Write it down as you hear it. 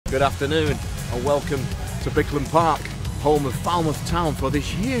Good afternoon and welcome to Bickland Park, home of Falmouth Town, for this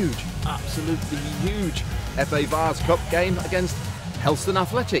huge, absolutely huge FA Vase Cup game against Helston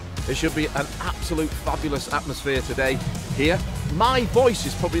Athletic. There should be an absolute fabulous atmosphere today here. My voice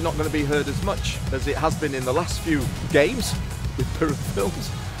is probably not going to be heard as much as it has been in the last few games with Piran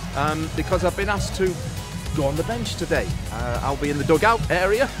Films because I've been asked to go on the bench today. I'll be in the dugout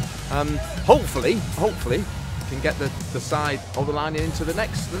area. Hopefully can get the side of the line into the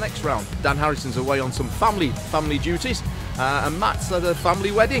next round. Dan Harrison's away on some family duties, and Matt's at a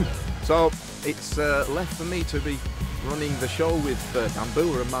family wedding, so it's left for me to be running the show with Dan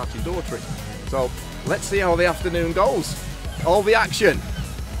Booher and Martin Daughtry. So let's see how the afternoon goes. All the action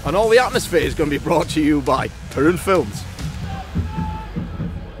and all the atmosphere is going to be brought to you by Piran Films.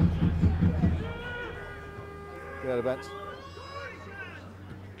 Get out of bench.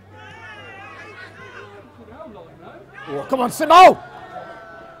 Oh, come on, Simo!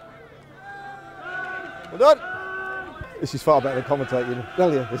 Well done. This is far better than commentating,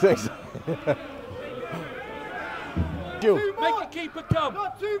 tell you. Make the keeper come.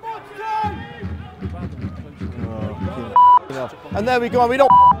 Not too much time. Oh, and there we go. And we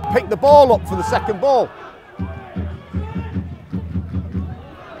don't pick the ball up for the second ball.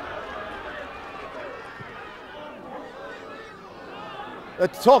 They're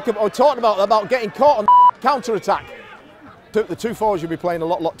talking about getting caught on counter attack. The two forwards will be playing a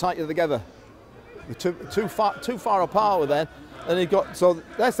lot tighter together. The too far apart with then, and he got so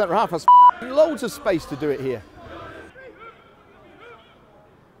their centre half has loads of space to do it here.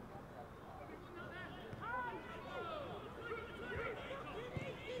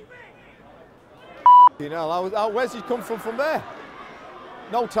 You know, where's he come from there?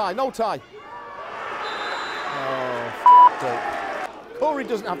 No tie. Oh, Corey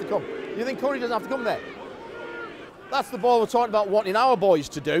doesn't have to come. You think Corey doesn't have to come there? That's the ball we're talking about wanting our boys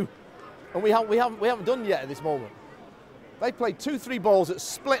to do, and we haven't done yet at this moment. They played 2-3 balls that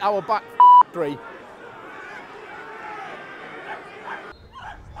split our back three.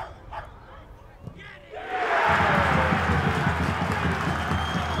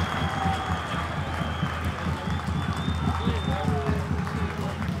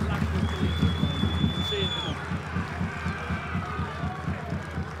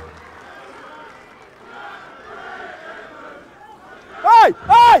 Hey!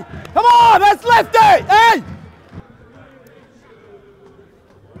 Come on! That's lefty! Hey!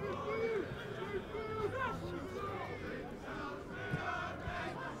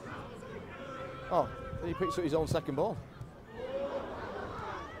 Oh, then he picks up his own second ball.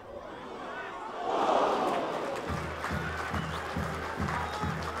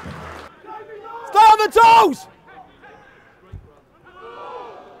 Stay on the toes!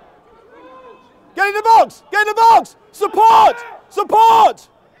 Get in the box! Get in the box! Support! Support!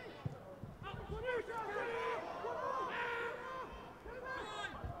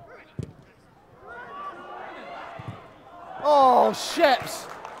 Oh, Sheps!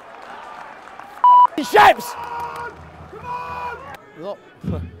 Sheps! Look,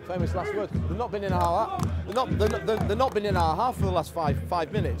 famous last words. They've not been in our half. They've not been in our half for the last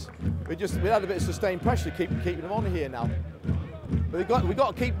five minutes. We had a bit of sustained pressure keeping them on here now. But we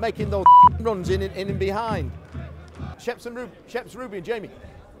got to keep making those runs in and behind. Sheps, Ruby and Jamie,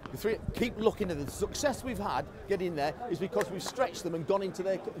 the three, keep looking at the success we've had getting there is because we've stretched them and gone into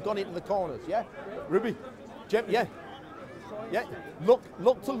the corners. Yeah, Ruby, Jamie, yeah. Look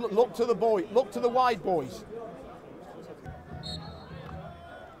to the wide boys.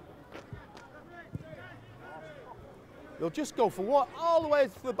 They'll just go for what? All the way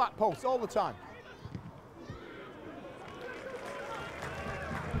to the back post all the time.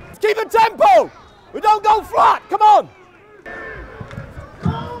 Keep the tempo. We don't go flat, come on!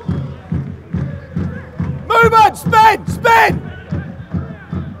 Movement, spin! He's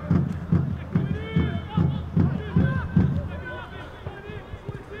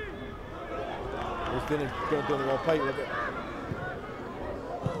doing it all paint with it.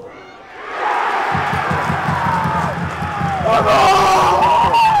 Come on!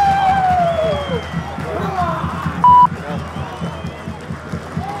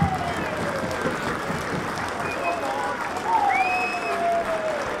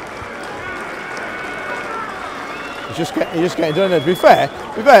 He's just getting done there. To be fair,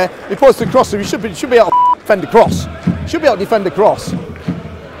 he puts the cross, so he should be able to defend the cross. Should be able to defend the cross.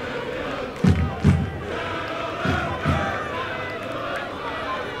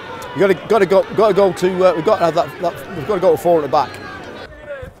 We've got to go to 4 at the back.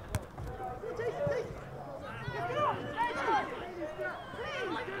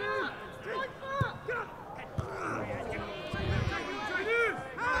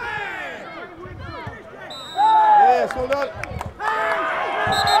 Yes, well done.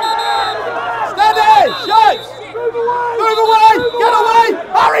 Steady! Shapes! Move away! Move away! Get away!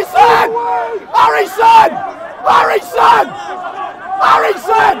 Harrison! Harrison! Harrison!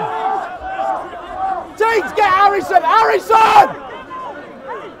 Harrison! Teams, get Harrison! Harrison!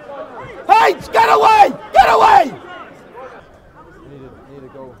 Hayes, get away! Get away! Need a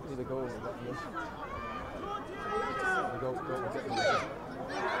goal. Need a goal.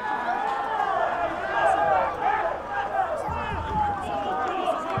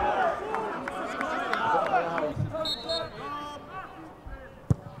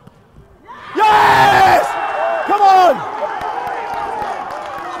 Yes! Come on!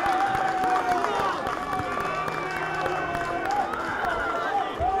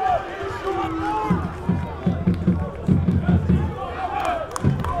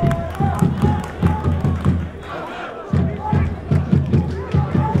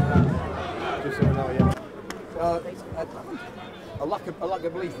 A lack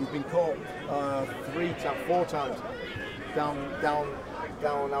of belief. We've been caught 4 times down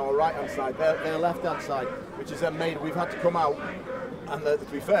our right hand side, their left hand side, which has then made we've had to come out. And to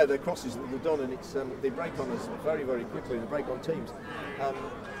be fair, the crosses that they've done, and it's they break on us very, very quickly. They break on teams, and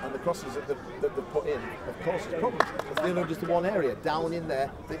the crosses that they've put in, of course, there's problems. It's only just one area down in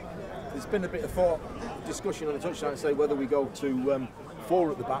there. There's been a bit of discussion on the touchline to say whether we go to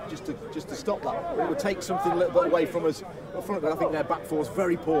 4 at the back just to stop that. It would take something a little bit away from us up front. But I think their back four is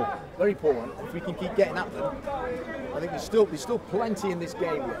very poor, very poor. And if we can keep getting at them, I think there's still plenty in this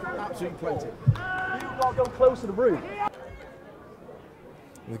game. Absolutely plenty. You've got to go close to the room.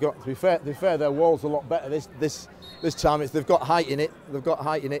 They've got, to be fair, their wall's a lot better this time. They've got height in it. They've got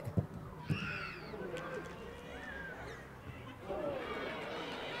height in it.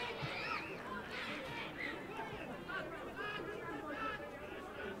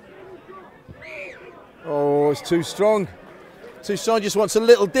 Oh, it's too strong. Too strong. Just wants a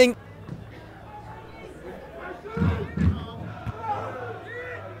little dink.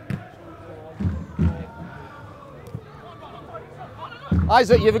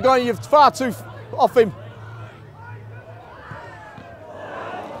 Isaac, you're far too off him.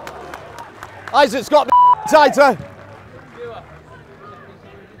 Isaac's got tighter.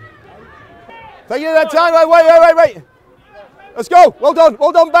 Take you that time. Wait. Let's go. Well done,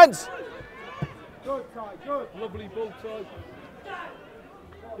 Bence. Good, Ty, good. Lovely ball, Ty.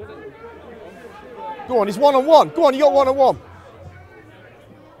 Go on, he's 1-on-1. Go on, you got 1-on-1.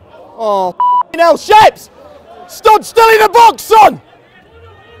 Oh, hell, Shapes! Stood still in the box, son!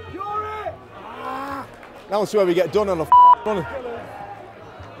 That's where we get done on a run.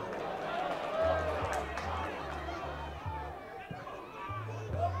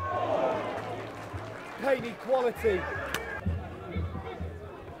 Pain equality.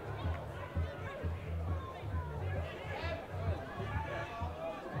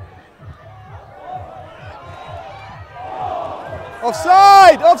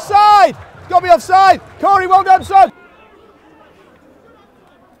 Offside! Offside! Got to be offside! Corey, well done, son!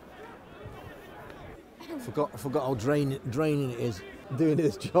 I forgot how draining it is doing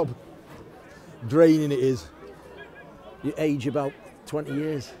this job. Draining it is. You age about 20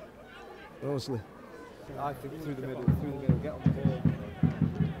 years, honestly. I think through the middle, get on the ball.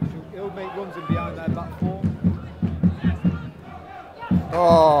 He'll make runs in behind their back four.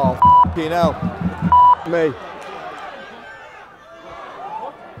 Oh, f***ing hell. Me.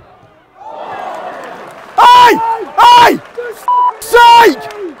 Hey! Sake!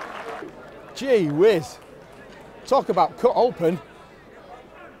 Gee whiz. Talk about cut open.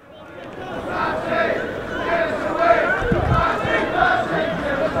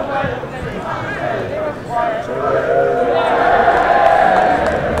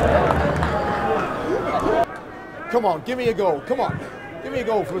 Come on, give me a goal. Come on. Give me a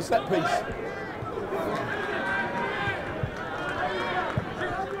goal for a set piece.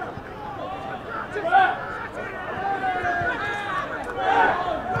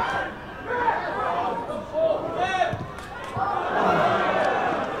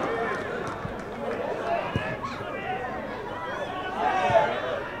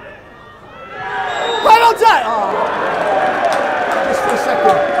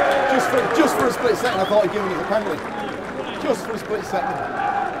 Just for a split second, I thought he'd given it a penalty. Just for a split second.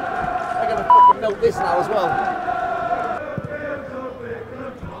 I'm going to fucking milk this now as well.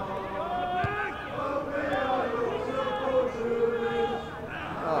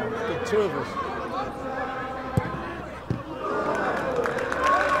 Oh, it's good, 2 of us.